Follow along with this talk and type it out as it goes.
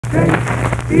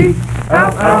J-E-L-L-O.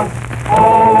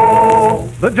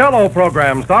 The Jell-O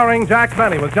program, starring Jack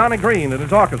Benny with Johnny Green and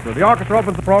his orchestra. The orchestra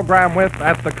opens the program with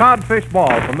At the Codfish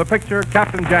Ball from the picture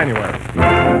Captain January.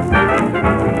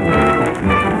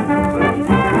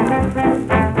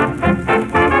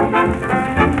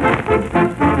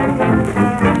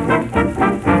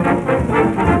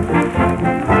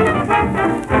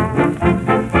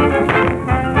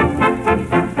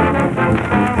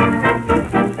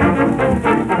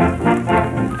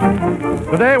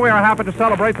 Today we are happy to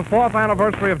celebrate the 4th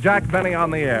anniversary of Jack Benny on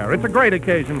the air. It's a great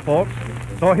occasion, folks.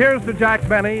 So here's to Jack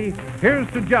Benny, here's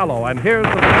to Jell-O, and here's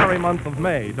to the merry month of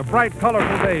May, to bright,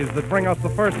 colorful days that bring us the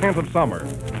first hint of summer.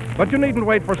 But you needn't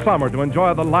wait for summer to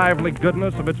enjoy the lively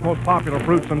goodness of its most popular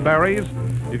fruits and berries.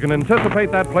 You can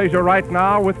anticipate that pleasure right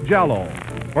now with Jell-O.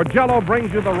 For Jell-O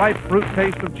brings you the ripe fruit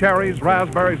taste of cherries,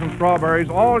 raspberries, and strawberries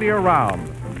all year round.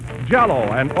 Jell-O,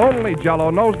 and only Jell-O,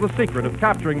 knows the secret of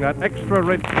capturing that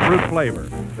extra-rich fruit flavor.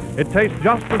 It tastes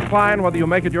just as fine whether you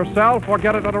make it yourself or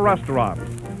get it at a restaurant.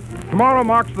 Tomorrow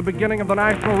marks the beginning of the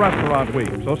National Restaurant Week,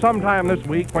 so sometime this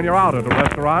week when you're out at a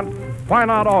restaurant, why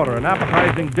not order an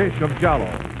appetizing dish of Jell-O?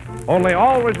 Only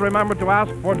always remember to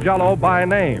ask for Jell-O by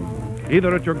name,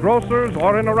 either at your grocer's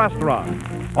or in a restaurant.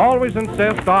 Always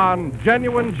insist on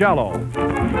genuine Jell-O.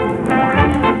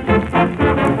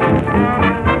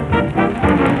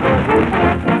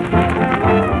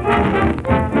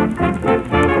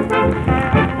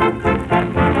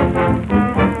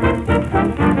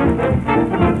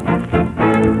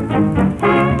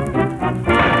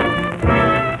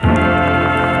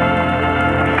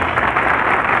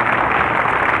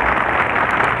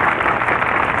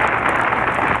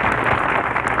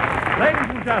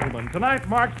 Gentlemen, tonight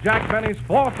marks Jack Benny's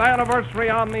 4th anniversary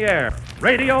on the air.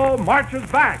 Radio marches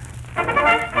back.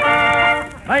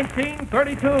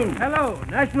 1932. Hello,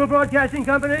 National Broadcasting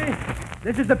Company.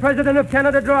 This is the President of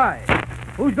Canada Dry.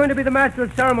 Who's going to be the master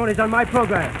of ceremonies on my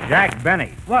program? Jack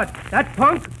Benny. What, that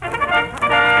punk?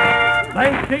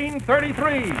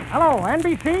 1933. Hello,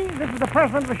 NBC. This is the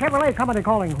President of the Chevrolet Company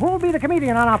calling. Who'll be the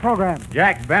comedian on our program?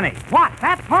 Jack Benny. What,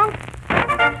 that punk?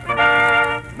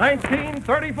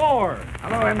 1934.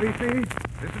 Hello, NBC.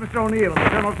 This is Mr. O'Neill of the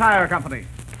General Tire Company.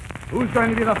 Who's going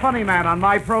to be the funny man on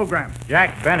my program?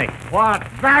 Jack Benny. What,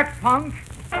 that punk?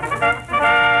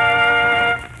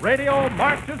 Radio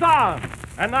marches on.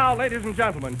 And now, ladies and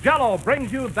gentlemen, Jell-O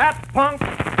brings you that punk,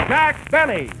 Jack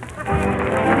Benny.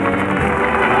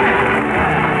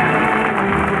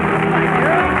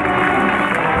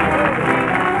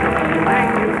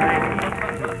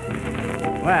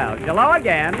 Well, hello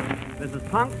again. This is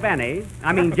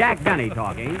Jack Benny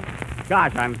talking.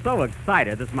 Gosh, I'm so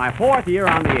excited. This is my 4th year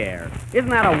on the air. Isn't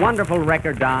that a wonderful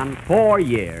record, Don? 4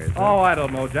 years. Oh, I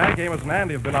don't know, Jack. Amos and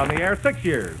Andy have been on the air 6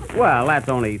 years. Well, that's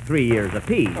only 3 years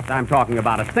apiece. I'm talking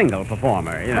about a single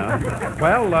performer, you know.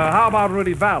 Well, how about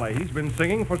Rudy Valley? He's been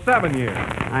singing for 7 years.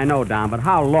 I know, Don, but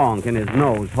how long can his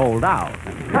nose hold out?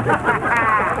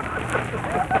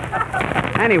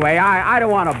 Anyway, I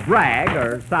don't want to brag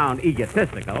or sound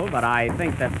egotistical, but I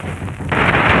think that...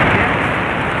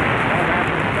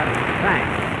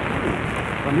 Thanks.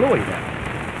 From Louisville.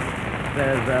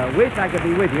 Says, wish I could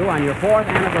be with you on your 4th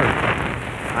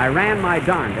anniversary. I ran my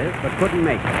darndest, but couldn't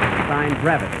make it. Signed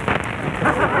Brevity.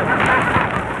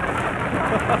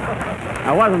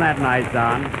 Now, wasn't that nice,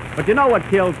 Don? But you know what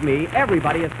kills me?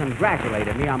 Everybody has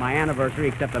congratulated me on my anniversary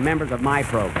except the members of my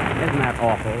program. Isn't that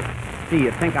awful? See,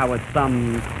 you'd think I was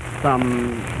some...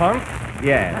 Punk?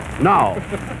 Yes. No.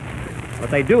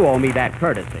 But they do owe me that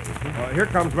courtesy. Here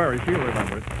comes Mary. She'll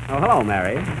remember it. Oh, hello,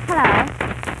 Mary. Hello.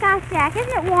 Gosh, Jack,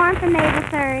 isn't it warm for May the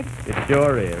 3rd? It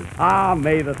sure is. Ah,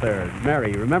 May the 3rd.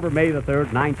 Mary, remember May the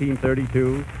 3rd,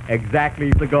 1932? Exactly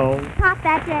ago. Pop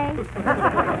that day.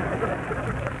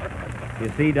 You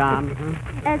see, Don?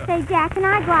 Say, Jack, can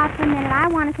I go out for a minute? I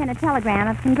want to send a telegram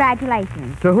of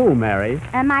congratulations. To who, Mary?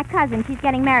 My cousin. She's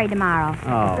getting married tomorrow.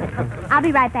 Oh. I'll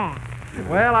be right back.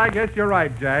 Well, I guess you're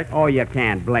right, Jack. Oh, you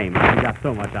can't blame her. She's got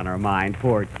so much on her mind.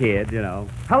 Poor kid, you know.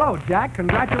 Hello, Jack.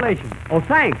 Congratulations. Oh,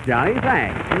 thanks, Johnny.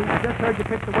 Thanks. I just heard you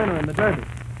picked the winner in the Derby.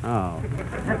 Oh.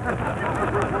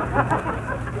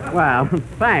 Well,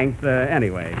 thanks,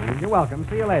 anyway. You're welcome.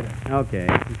 See you later. Okay.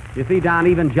 You see, Don,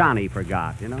 even Johnny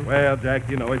forgot, you know? Well, Jack,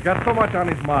 you know, he's got so much on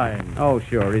his mind. Oh,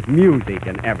 sure. His music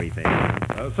and everything.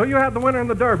 So you had the winner in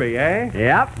the Derby, eh?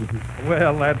 Yep.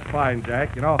 Well, that's fine,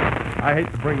 Jack. You know, I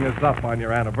hate to bring this up on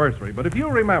your anniversary, but if you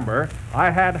remember, I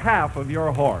had half of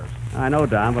your horse. I know,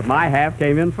 Don, but my half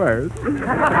came in first.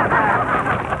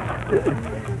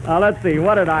 Let's see.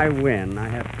 What did I win? I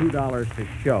have $2 to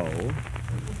show.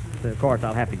 Of course,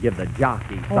 I'll have to give the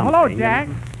jockey something. Oh, hello, Jack.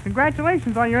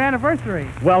 Congratulations on your anniversary.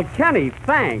 Well, Kenny,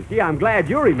 thanks. Gee, I'm glad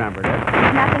you remembered it.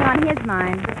 There's nothing on his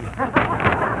mind.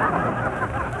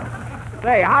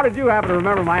 Say, how did you happen to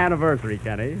remember my anniversary,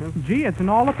 Kenny? Gee, it's in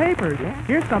all the papers. Yeah.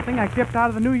 Here's something I clipped out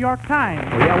of the New York Times.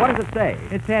 Oh, yeah, what does it say?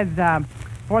 It says,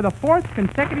 for the fourth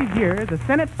consecutive year, the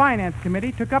Senate Finance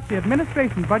Committee took up the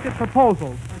administration budget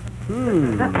proposals.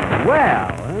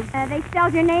 Well, They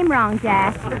spelled your name wrong,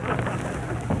 Jack.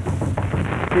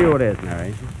 see who it is,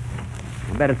 Mary.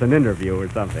 I bet it's an interview or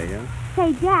something, huh?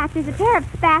 Say, Jack, there's a pair of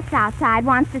spats outside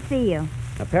wants to see you.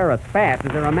 A pair of spats.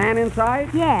 Is there a man inside?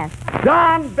 Yes.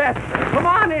 Don Bestor. Come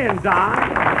on in, Don.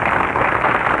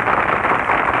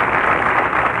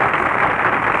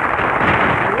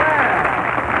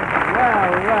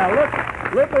 Well,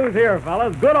 look who's here,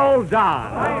 fellas. Good old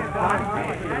Don.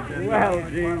 Well,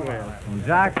 gee whiz.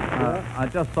 Jack, I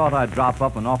just thought I'd drop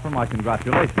up and offer my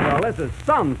congratulations. Well, this is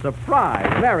some surprise.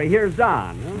 Mary, here's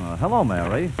Don. Hello,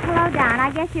 Mary. Hello, Don.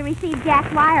 I guess you received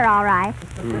Jack's wire all right.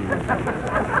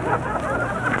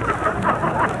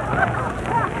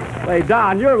 Say,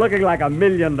 Don, you're looking like $1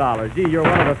 million. Gee, you're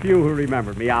one of the few who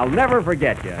remembered me. I'll never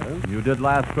forget you. You did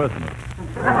last Christmas.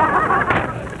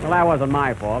 Well, that wasn't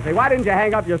my fault. Say, why didn't you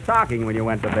hang up your stocking when you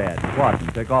went to bed? What,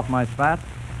 and take off my spats?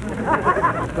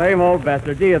 Same old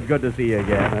Bestor. Gee, it's good to see you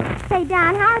again. Huh? Say,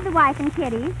 Don, how are the wife and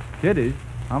kiddies? Kiddies?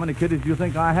 How many kiddies do you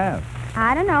think I have?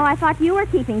 I don't know. I thought you were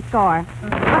keeping score.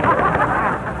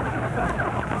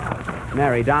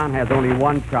 Mary, Don has only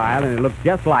one child, and it looks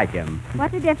just like him.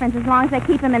 What's the difference as long as they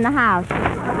keep him in the house?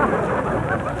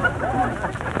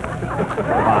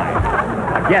 Fine.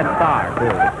 A guest star,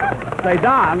 too. Say,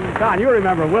 Don, you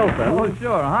remember Wilson. Oh,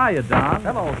 sure. Hiya, Don.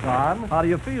 Hello, Don. How do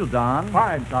you feel, Don?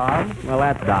 Fine, Don. Well,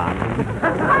 that's Don.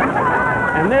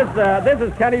 And this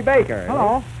is Kenny Baker.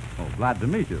 Hello. Oh, glad to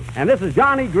meet you. And this is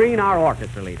Johnny Green, our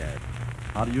orchestra leader.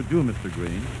 How do you do, Mr.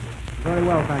 Green? Very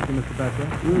well, thank you, Mr. Bestor.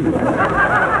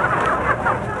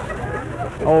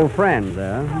 Old friends,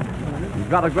 You've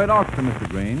got a great orchestra, Mr.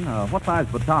 Green. What size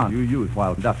baton do you use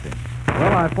while conducting?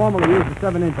 Well, I formerly used a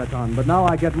 7-inch baton, but now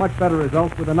I get much better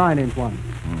results with a 9-inch one.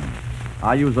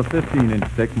 I use a 15-inch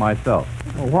stick myself.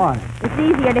 Oh, why? It's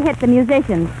easier to hit the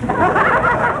musicians.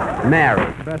 Mary.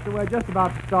 Mr. Bestor, we're just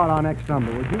about to start our next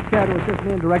number. Would you care to assist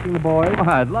me in directing the boys? Oh,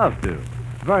 I'd love to.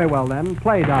 Very well, then.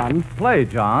 Play, Don. Play,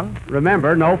 John.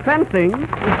 Remember, no fencing.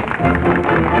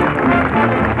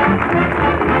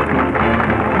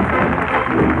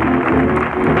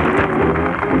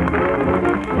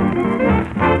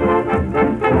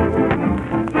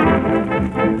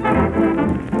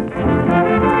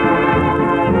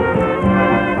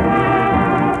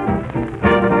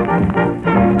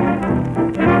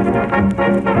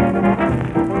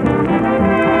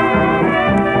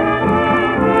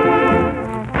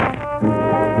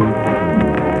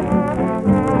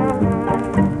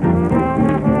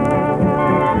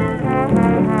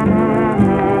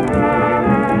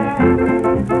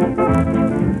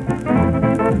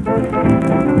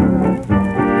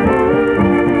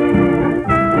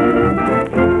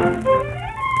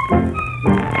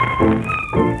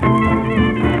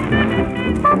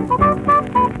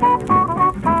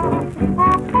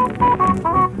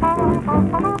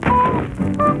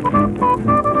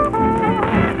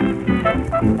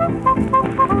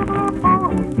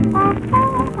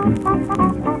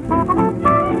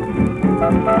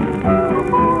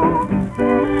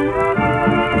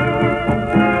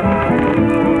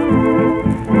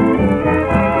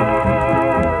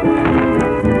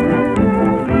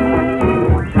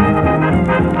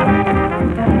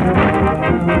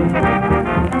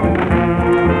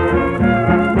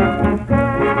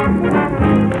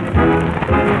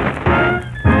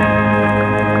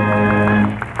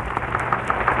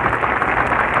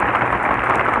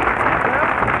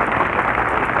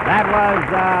 That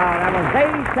was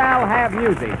They Shall Have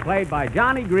Music, played by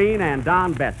Johnny Green and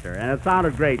Don Bestor. And it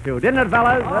sounded great, too. Didn't it,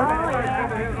 fellas?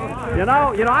 You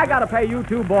know, I got to pay you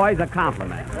two boys a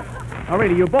compliment. Oh,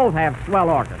 really, you both have swell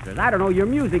orchestras. I don't know, your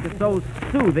music is so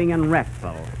soothing and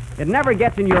restful. It never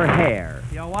gets in your hair.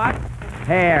 You know what?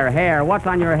 Hair. What's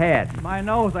on your head? My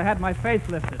nose. I had my face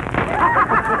lifted.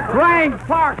 Frank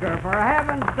Parker, for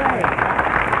heaven's sake.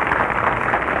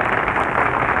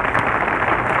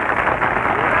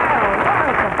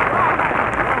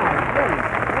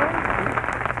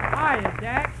 Hiya,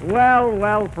 Jack.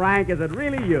 Well, Frank, is it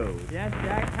really you? Yes,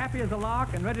 Jack. Happy as a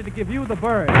lark and ready to give you the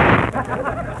bird.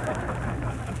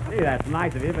 Gee, that's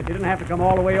nice of you, but you didn't have to come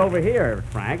all the way over here,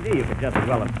 Frank. Gee, you could just as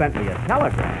well have sent me a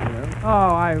telegram. Oh,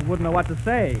 I wouldn't know what to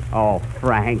say. Oh,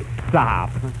 Frank, stop.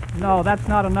 No, that's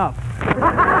not enough.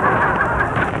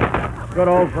 Good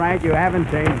old Frank, you haven't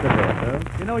changed a bit, huh?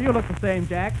 You know, you look the same,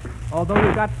 Jack. although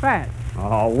you got fat.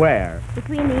 Oh, where?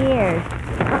 Between the ears.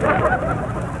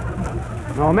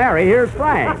 No, Mary, here's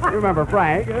Frank. You remember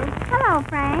Frank? Hello,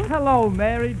 Frank. Hello,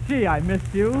 Mary. Gee, I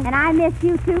missed you. And I miss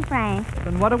you too, Frank.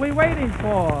 Then what are we waiting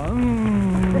for?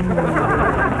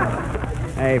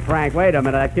 Hey, Frank, wait a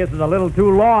minute. That kiss is a little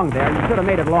too long there. You should have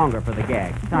made it longer for the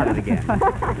gag. Start it again.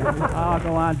 Oh,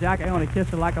 go on, Jack. I only kissed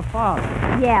her like a father.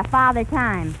 Yeah, father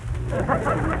time.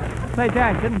 Say,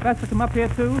 Jack, didn't Bestor come up here,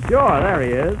 too? Sure, there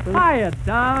he is. Hiya,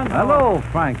 Don. Hello,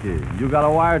 Frankie. You got a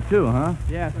wire, too, huh?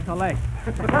 Yes, collect.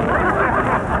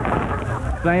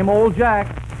 Same old Jack.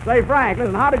 Say, Frank,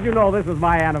 listen, how did you know this was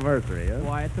my anniversary? Huh?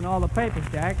 Why, it's in all the papers,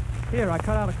 Jack. Here, I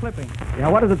cut out a clipping. Yeah,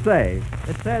 what does it say?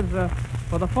 It says,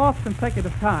 for the fourth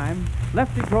consecutive time,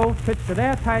 Lefty Grove pitched an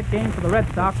airtight game for the Red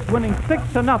Sox, winning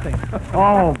 6-0.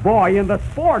 Oh, boy, in the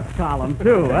sports column,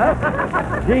 too, huh?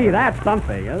 Gee, that's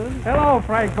something, huh? Hello,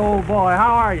 Frank, old boy.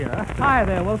 How are you? Hi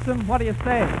there, Wilson. What do you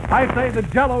say? I say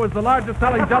that Jell-O is the largest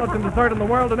selling gelatin dessert in the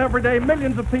world, and every day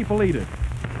millions of people eat it.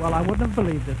 Well, I wouldn't have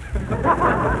believed it.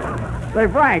 Say,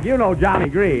 Frank, you know Johnny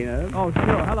Green, huh? Oh,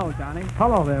 sure. Hello, Johnny.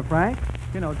 Hello there, Frank.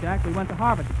 You know, Jack, we went to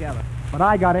Harvard together. But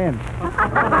I got in.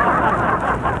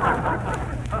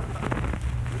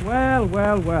 Well,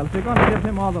 if you're going to give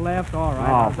him all the laughs, all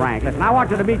right. Oh, Frank, listen, I want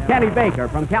you to meet Kenny Baker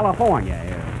from California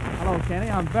here. Hello, Kenny.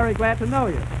 I'm very glad to know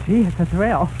you. Gee, it's a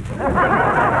thrill.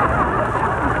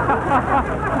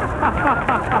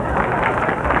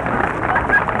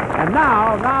 And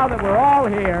now that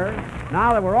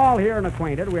we're all here and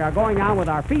acquainted, we are going on with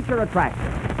our feature attraction.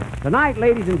 Tonight,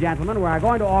 ladies and gentlemen, we are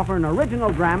going to offer an original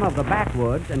drama of the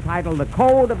backwoods entitled The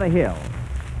Code of the Hill.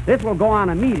 This will go on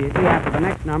immediately after the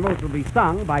next number, which will be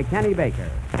sung by Kenny Baker.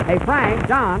 Hey, Frank,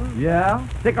 John. Yeah?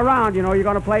 Stick around. You know you're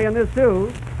going to play in this,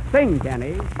 too. Sing,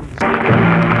 Kenny.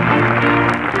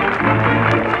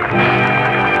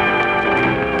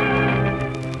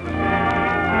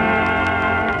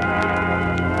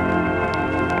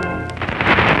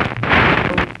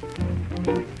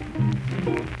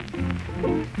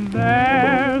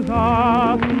 There's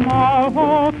a small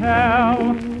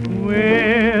hotel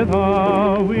with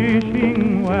a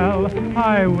wishing well.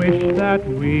 I wish that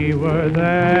we were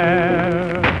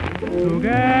there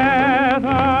together.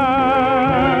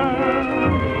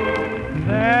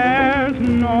 There's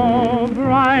no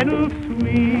bridal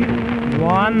suite,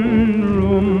 one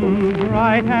room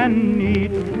bright and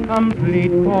neat,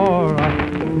 complete for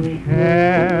us to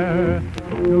share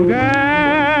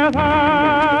together.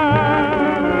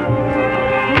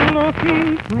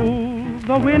 Looking through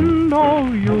the window,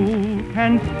 you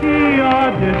can see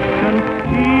a distant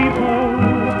steeple,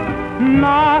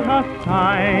 not a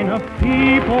sign of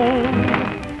people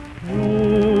who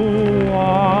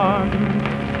once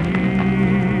people.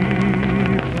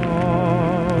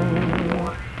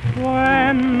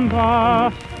 When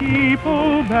the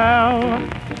steeple bell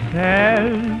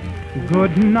says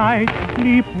good night,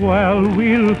 sleep well,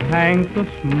 we'll thank the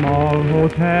small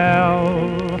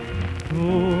hotel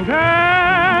together.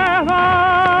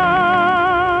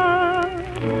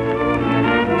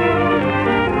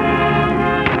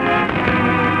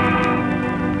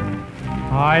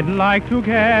 I'd like to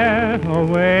get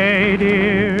away,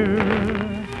 dear,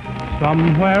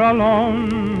 somewhere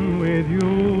alone with you.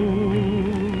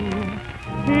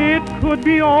 It could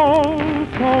be all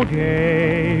so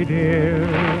gay, dear.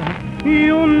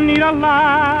 You need a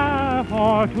laugh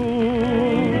or two.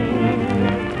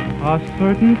 A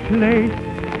certain place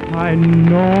I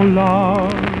know,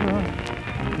 love,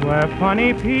 where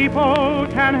funny people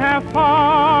can have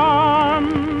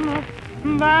fun.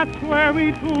 That's where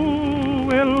we two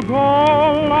will go,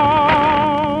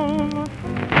 love,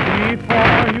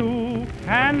 before you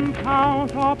can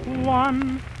count up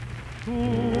 1, 2,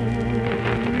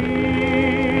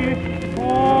 3,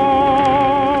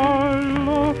 4.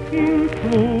 Looking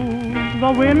through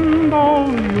the window,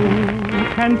 you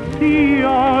can see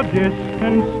a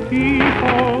distant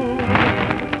steeple,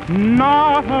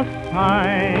 not a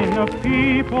sign of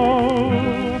people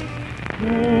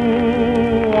who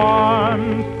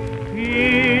once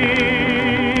people.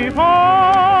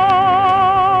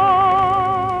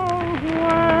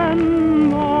 When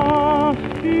the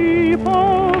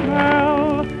steeple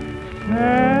bell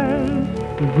says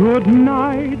good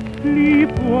night,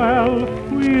 sleep well,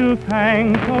 we'll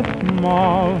thank a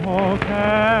small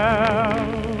hotel.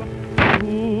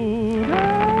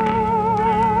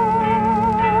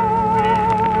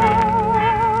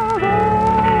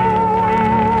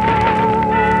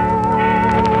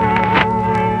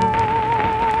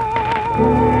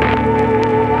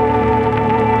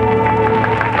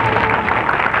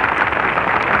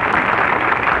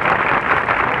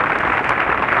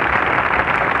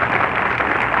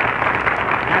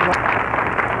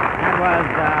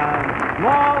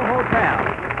 Small Hotel,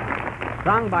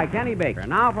 sung by Kenny Baker.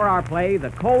 Now for our play, The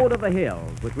Code of the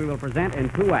Hills, which we will present in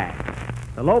 2 acts.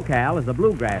 The locale is the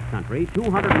bluegrass country,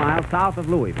 200 miles south of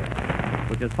Louisville,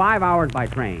 which is 5 hours by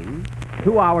train,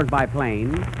 2 hours by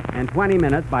plane, and 20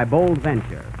 minutes by bold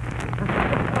venture.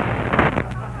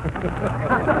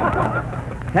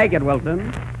 Take it,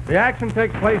 Wilson. The action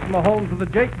takes place in the homes of the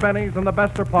Jake Bennies and the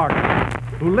Bestor Parkers,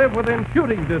 who live within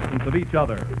shooting distance of each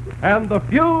other. And the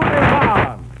feud is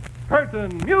on.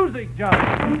 Curtain music, John.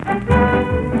 Put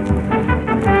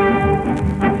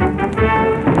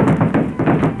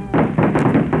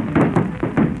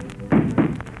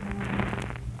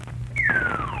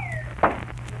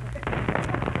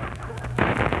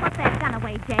that gun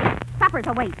away, Jake. Supper's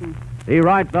a-waiting. Be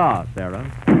right there,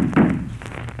 Sarah.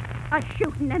 A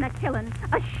shooting and a killing.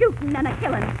 A shooting and a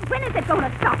killing. When is it going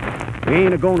to stop? We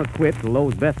ain't a-going to quit till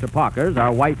those Bestor Parkers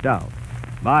are wiped out.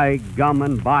 By gum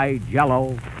and by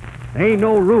jello, there ain't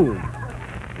no room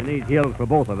in these hills for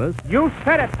both of us. You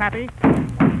said it, Pappy.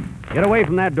 Get away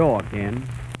from that door, Ken.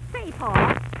 Say, Paul,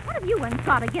 what have you and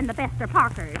got again the Bestor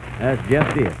Parkers? That's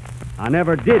just it. I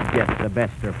never did get the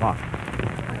Bestor Parkers.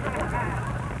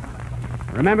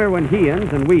 Remember when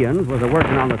Heans and Weans was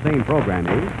a-working on the same program,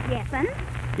 eh? Yes'm.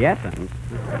 Yes'm.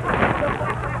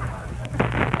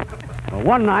 Well,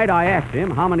 one night I asked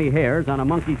him how many hairs on a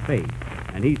monkey's face,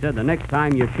 and he said the next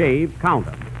time you shave, count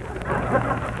 'em.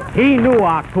 He knew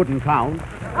I couldn't count.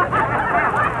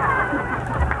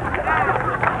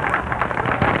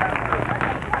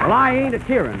 Well, I ain't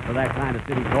a-cheering for that kind of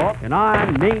city talk, and I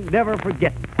ain't never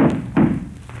forgetting.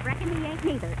 Reckon he ain't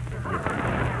neither.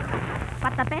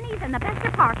 But the Bennies and the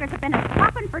Bestor Parkers have been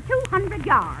a-swapping for 200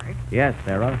 yards. Yes,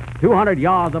 Sarah. 200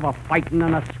 yards of a-fighting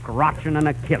and a-scratching and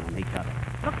a-killing each other.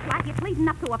 Looks like it's leading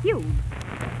up to a feud.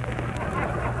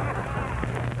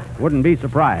 Wouldn't be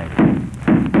surprised.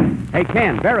 Hey,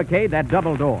 Ken, barricade that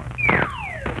double door.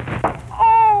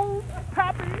 Oh,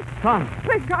 Pappy. Son.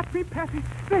 They got me, Pappy.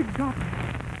 They got me.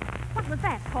 What was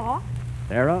that, Paul?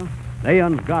 Sarah, they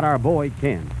got our boy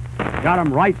Ken. Got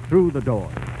him right through the door.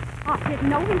 I didn't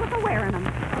know he was a-wearing them.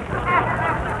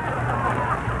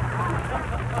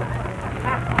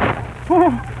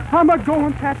 Oh, I'm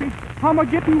a-going, Pappy. I'm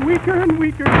a-getting weaker and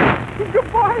weaker.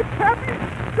 Goodbye, Pappy.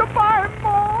 Goodbye,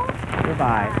 Ma.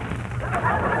 Goodbye.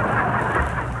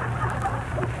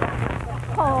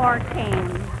 Poor Ken.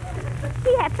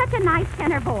 He had such a nice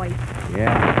tenor voice.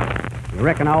 Yeah. You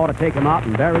reckon I ought to take him out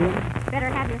and bury him? Better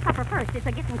have your supper first. It's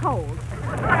a-getting cold.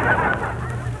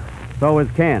 So is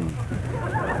Ken.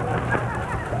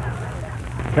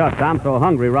 Shucks, I'm so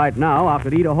hungry right now I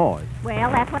could eat a horse. Well,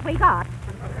 that's what we got.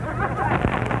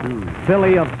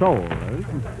 Filly of soul, eh?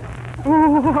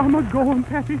 Oh, I'm a-going,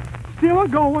 Pappy. Still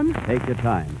a-going. Take your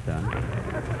time, son.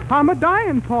 I'm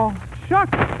a-dying, Paul.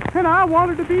 Shucks. And I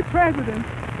wanted to be president.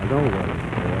 Now, don't worry,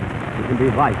 boy. You can be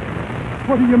vice.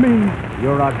 What do you mean?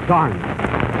 You're a garnet.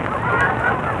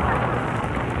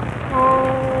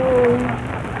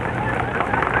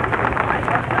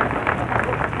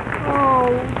 Oh,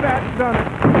 that done it.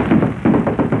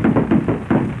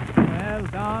 Well,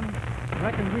 Don,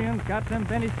 reckon Weans got them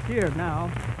Bennies scared now.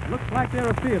 Looks like they're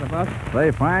afraid of us.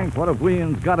 Say, Frank, what have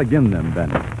Weans got against them,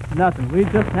 Benny? Nothing. We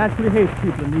just naturally hate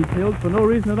people in these hills for no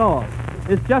reason at all.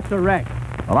 It's just a wreck.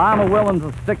 Well, I'm a-willing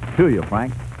to stick to you,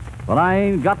 Frank. But I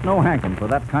ain't got no hankerin' for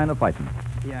that kind of fighting.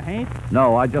 You ain't?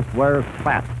 No, I just wear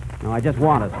fat. No, I just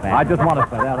want us back. I just want to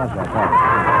say that. That's right.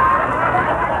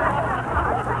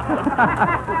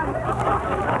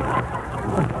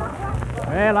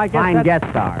 Well, I guess Fine guest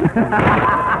star.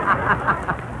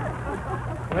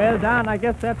 Well, Don, I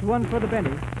guess that's one for the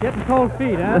Bennies. Getting cold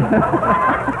feet, huh?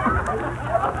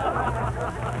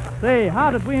 Say, how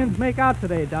did Weans make out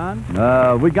today, Don?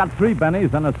 We got 3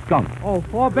 Bennies and a skunk. Oh,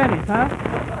 4 Bennies, huh?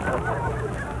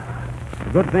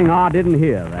 Good thing I didn't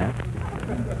hear that.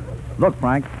 Look,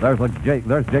 Frank, there's Jake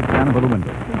standing by the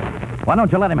window. Why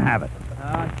don't you let him have it?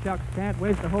 Shucks, can't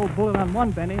waste a whole bullet on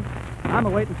one Benny. I'm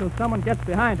a-waiting until someone gets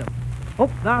behind him.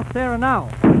 Oops, there's Sarah now.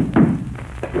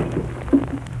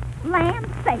 Land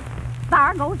sake.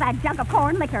 There goes that jug of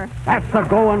corn liquor. That's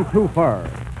a-going too far.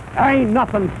 There ain't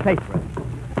nothing sacred.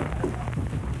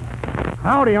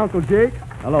 Howdy, Uncle Jake.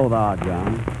 Hello there,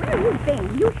 John. Where you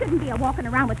been? You shouldn't be a-walking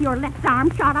around with your left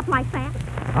arm shot up like that.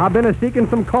 I've been a-seeking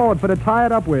some cord for to tie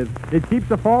it up with. It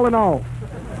keeps a-falling off.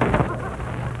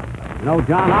 You know,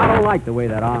 John, I don't like the way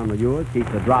that arm of yours keeps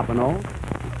a-dropping off.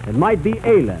 It might be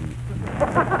ailing.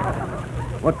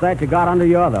 What's that you got under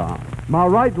your other arm? My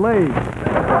right leg.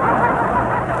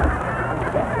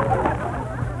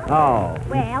 Oh.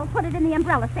 Well, put it in the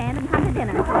umbrella stand and come to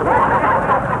dinner.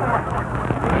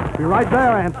 Be right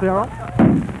there, Aunt Sarah.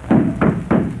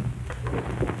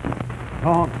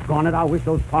 Doggone it, I wish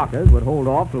those Parkers would hold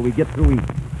off till we get through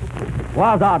eating.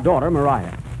 Where's our daughter,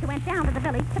 Mariah? She went down to the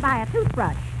village to buy a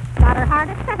toothbrush. Got her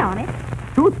hardest set on it.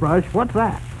 Toothbrush? What's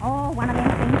that? Oh, one of them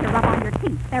things you rub on your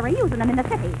teeth. They were using them in the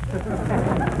city.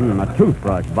 A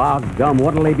toothbrush. Bog gum,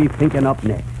 what'll they be thinking up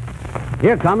next?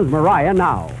 Here comes Mariah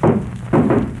now.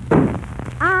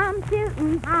 I'm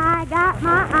shooting high, got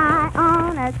my eye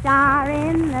on a star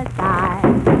in the sky.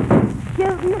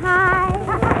 Shooting high.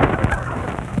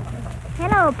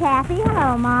 Hello, Kathy.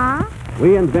 Hello, Ma.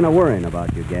 We ain't been a-worrying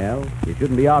about you, gal. You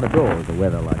shouldn't be out of doors with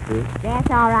weather like this. That's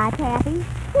all right, Kathy.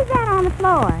 Who's that on the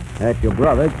floor? That's your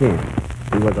brother, Ken.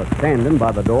 He was a-standing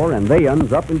by the door, and they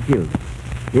uns up and killed him.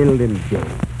 Killed him dead.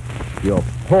 Your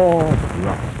poor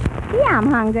brother. Yeah, I'm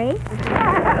hungry.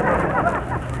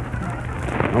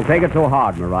 Don't take it so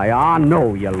hard, Mariah. I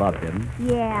know you love him.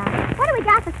 Yeah. What do we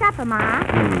got for supper, Ma?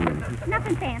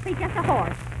 Nothing fancy, just a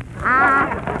horse.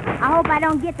 I hope I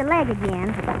don't get the leg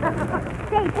again.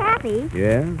 Say, Pappy.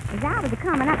 Yeah? As I was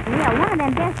coming up the hill, one of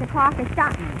them Bestor Parkers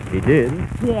stopped me. He did?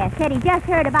 Yeah, said he just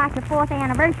heard about your 4th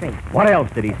anniversary. What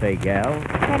else did he say, gal?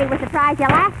 Said he was surprised you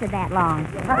lasted that long.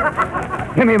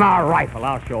 Give me my rifle.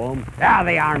 I'll show him. There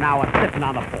they are now, sitting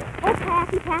on the porch. Oh,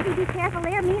 Pappy, be careful.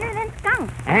 They're meaner than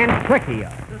skunks. And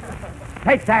trickier.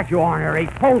 Take that, you ornery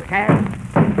polecat.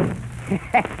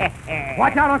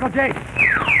 Watch out, Uncle Jake.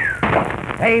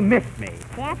 They missed me.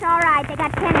 That's all right. They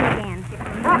got Penny again.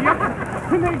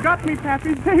 They got me,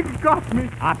 Pappy. They got me.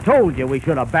 I told you we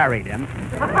should have buried him.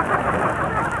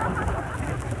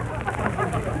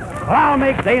 Well, I'll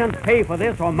make Zayans pay for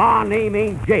this, or my name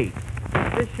ain't Jake.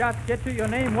 This shot get you, your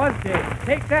name was Jake.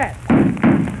 Take that.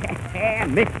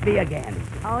 Missed me again.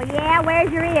 Oh, yeah?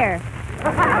 Where's your ear?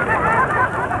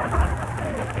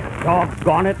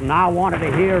 Doggone it, and I wanted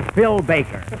to hear Phil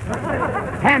Baker.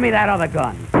 Hand me that other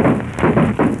gun.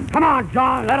 Come on,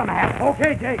 John, let him have it.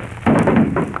 Okay, Jake.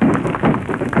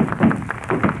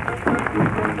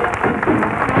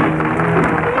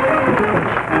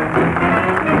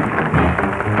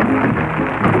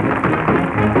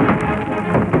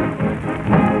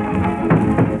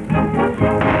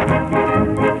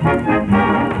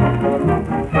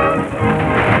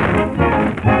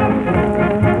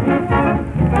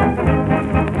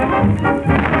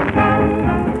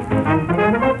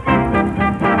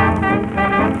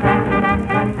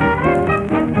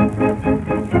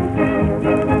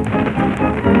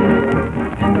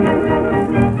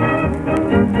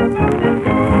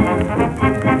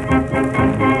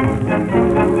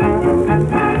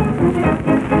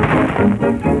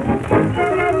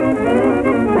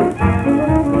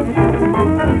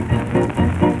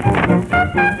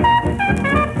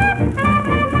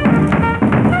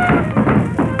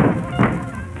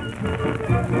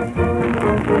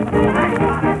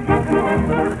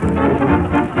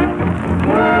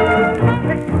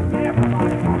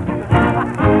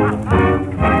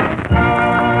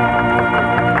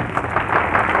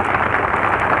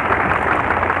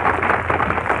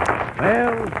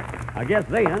 I guess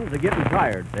Zayans are getting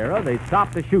tired, Sarah. They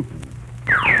stopped the shooting.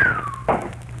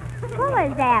 Who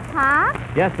is that, Pop?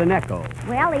 Just an echo.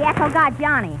 Well, the echo got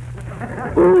Johnny.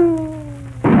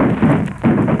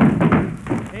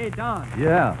 Hey, Don.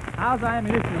 Yeah, How's our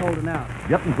ammunition holding out?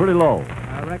 getting pretty low.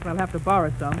 I reckon I'll have to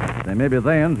borrow some. Say, maybe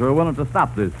Zayans are willing to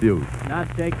stop this feud.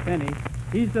 Not Jake Penny.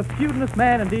 He's the feudinest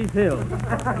man in these hills.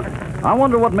 I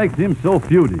wonder what makes him so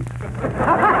feudy.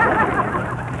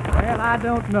 Well, I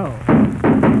don't know.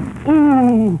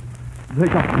 Ooh, they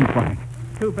got me, Frank.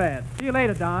 Too bad. See you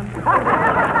later, Don.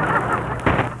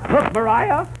 Look,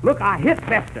 Mariah. Look, I hit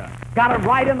Bestor. Got him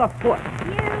right in the foot.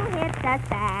 You hit the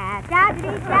sack.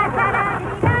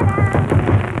 Da-da-dee-da-da-da-dee-da-da.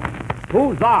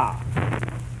 Who's that?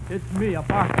 It's me, a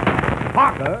Parker.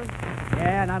 Parker?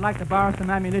 Yeah, and I'd like to borrow some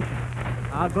ammunition.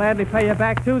 I'll gladly pay you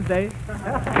back Tuesday.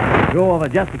 Go over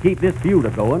just to keep this feud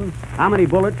a-going. How many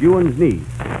bullets you uns need?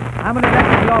 How many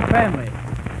left in your family?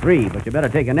 3, but you better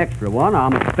take an extra one.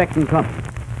 I'm expecting company.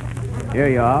 Here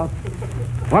you are.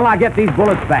 When'll I get these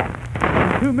bullets back?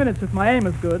 2 minutes if my aim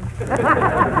is good.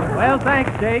 Well,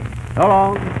 thanks, Jake. So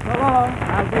long. So long.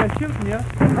 I'll be shooting you.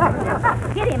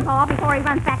 Get him, Paul, before he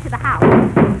runs back to the house.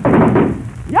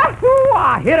 Yahoo!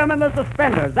 I hit him in the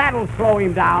suspenders. That'll slow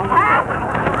him down.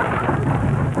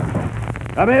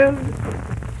 Come in.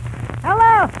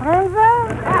 Hello, Fraser.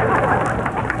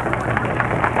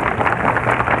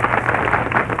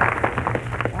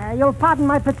 You'll pardon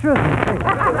my protrusion, please.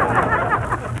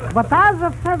 But as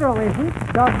of several reasons,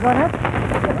 doggone it,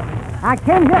 I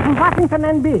came here from Washington,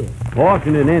 N.B.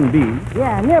 Washington, N.B.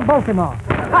 Yeah, near Baltimore.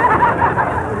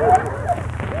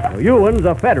 Well, you one's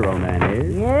a federal man, eh?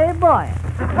 Yeah, boy.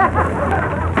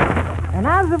 And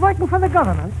as of working for the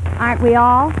government, Aren't we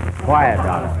all? Quiet,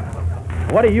 darling.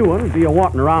 What do you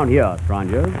wanting around here,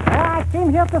 stranger? I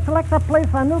came here to select a place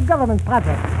for a new government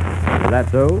project. Is that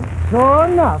so? Sure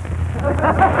enough.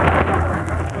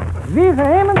 We're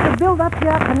aiming to build up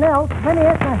here a canal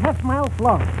 28.5 miles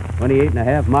long.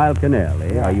 28.5-mile canal,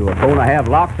 eh? Are you going to have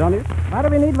locks on it? What do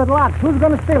we need with locks? Who's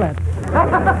going to steal it?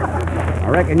 I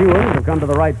reckon you have come to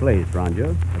the right place,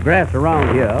 stranger. The grass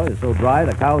around here is so dry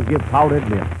the cows give powdered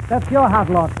milk. That's your hard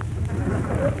luck.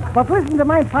 But listen to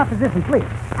my proposition, please.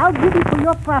 I'll give you for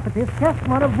your properties cash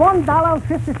money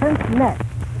 $1.50 net.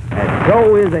 That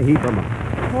so is a heap of money.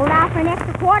 Hold out for an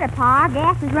extra quarter, Pa.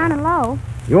 Gas is running low.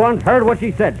 You haven't heard what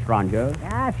she said, stranger.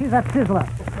 Ah, she's a sizzler.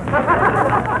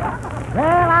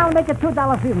 Well, I'll make it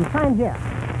 $2 even. Sign here.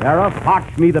 Sarah,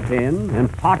 potch me the pen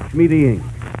and potch me the ink.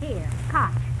 Here,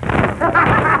 Koch.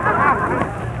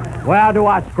 Where do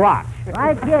I scratch?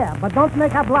 Right here, but don't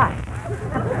make a blot.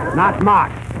 Not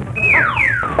much.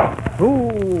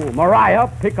 Ooh, Mariah,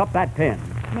 pick up that pen.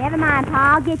 Never mind,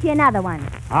 Pa. I'll get you another one.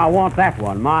 I want that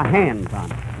one. My hand's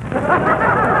on it.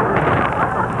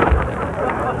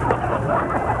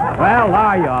 Well,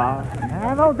 there you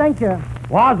are. No, thank you.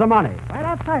 Where's the money? Right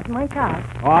outside my car.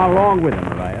 Oh, along with him,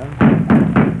 Mariah.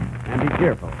 And be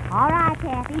careful. All right,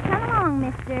 Kathy. Come along,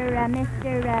 Mr.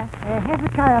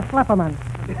 Hezekiah Slapperman.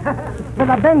 With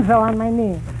a benzo on my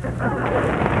knee.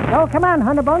 Oh, come on,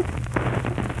 Honeybun.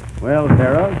 Well,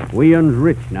 Sarah, we'n's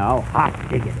rich now. Hot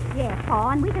diggity. Yes,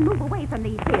 Pa, and we can move away from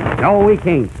these fields. No, we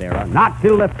can't, Sarah. Not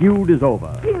till the feud is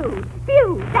over. Feud.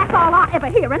 That's all I ever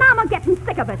hear, and I'm a-getting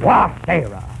sick of it. What,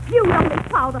 Sarah? Feud only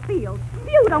plow the fields.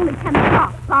 Feud only tend the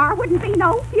crops. There wouldn't be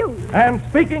no feud. And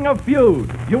speaking of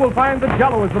feud, you will find that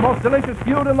Jell-O is the most delicious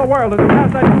feud in the world as it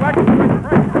has that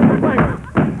extra flavors.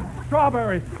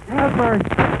 Strawberry, raspberry,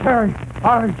 cherry,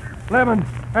 orange, lemon,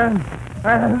 and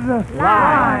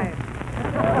Lime.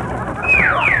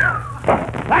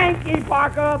 Thank ye,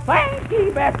 Parker. Thank ye,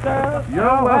 Bestor.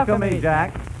 You're welcome,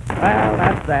 Jack. Well,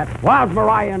 that's that. Where's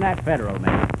Mariah and that federal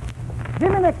man?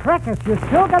 Give me the crackers. You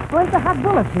still got plenty of hot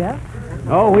bullets here.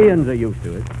 Oh, we'ns are used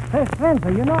to it. Say,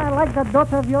 Spencer, you know I like that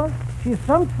daughter of yours? She's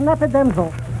some snappy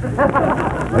damsel.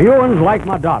 Well, you'ns like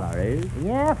my daughter, eh?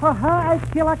 Yeah, for her, I'd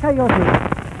kill a coyote.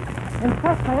 In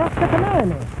fact, I asked her to marry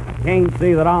me. Can't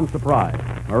say that I'm surprised.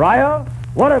 Mariah,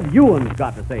 what have you'ns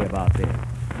got to say about this?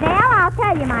 Well, I'll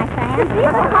tell you, my friend. We've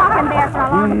been talking there for a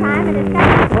long time, and it's got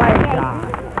to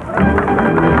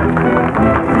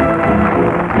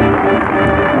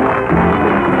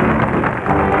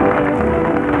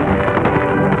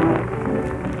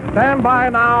Stand by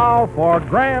now for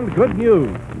grand good news.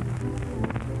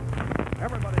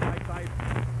 Everybody likes ice.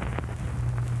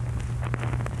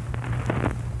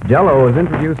 Jell-O is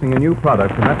introducing a new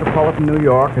product to metropolitan New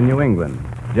York and New England.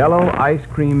 Jell-O Ice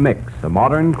Cream Mix, a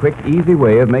modern, quick, easy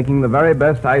way of making the very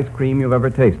best ice cream you've ever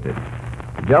tasted.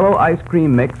 Jell-O Ice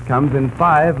Cream Mix comes in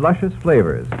 5 luscious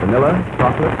flavors: vanilla,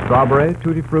 chocolate, strawberry,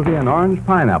 tutti frutti, and orange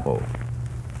pineapple.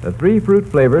 The 3 fruit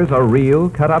flavors are real,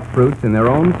 cut-up fruits in their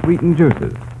own sweetened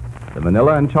juices. The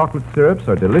vanilla and chocolate syrups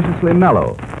are deliciously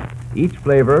mellow. Each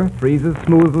flavor freezes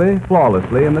smoothly,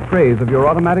 flawlessly in the trays of your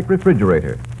automatic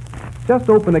refrigerator. Just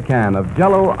open a can of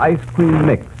Jell-O Ice Cream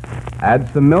Mix. Add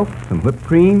some milk, some whipped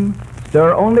cream,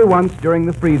 stir only once during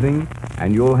the freezing,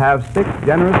 and you'll have 6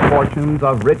 generous portions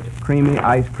of rich, creamy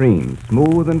ice cream,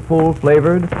 smooth and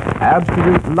full-flavored,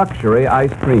 absolute luxury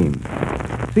ice cream.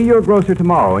 See your grocer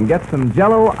tomorrow and get some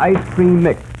Jell-O Ice Cream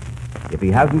Mix. If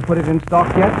he hasn't put it in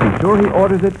stock yet, be sure he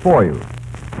orders it for you.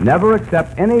 Never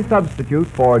accept any substitute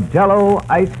for Jell-O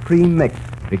Ice Cream Mix,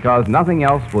 because nothing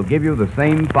else will give you the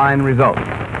same fine results.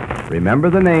 Remember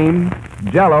the name,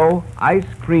 Jell-O Ice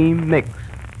Cream Mix.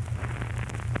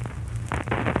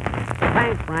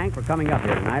 Thanks, Frank, for coming up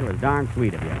here tonight. It was darn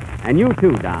sweet of you. And you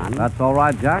too, Don. That's all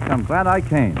right, Jack. I'm glad I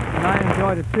came. And I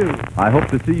enjoyed it, too. I hope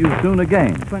to see you soon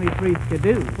again. 23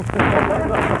 Skidoo.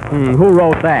 Who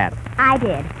wrote that? I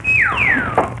did.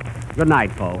 Good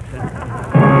night, folks.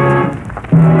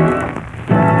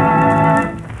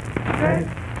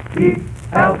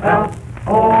 J-E-L-L-O.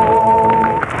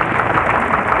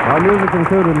 Our music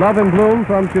included Love in Bloom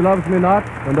from She Loves Me Not,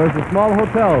 and There's a Small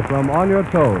Hotel from On Your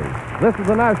Toes. This is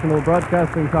the National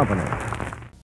Broadcasting Company.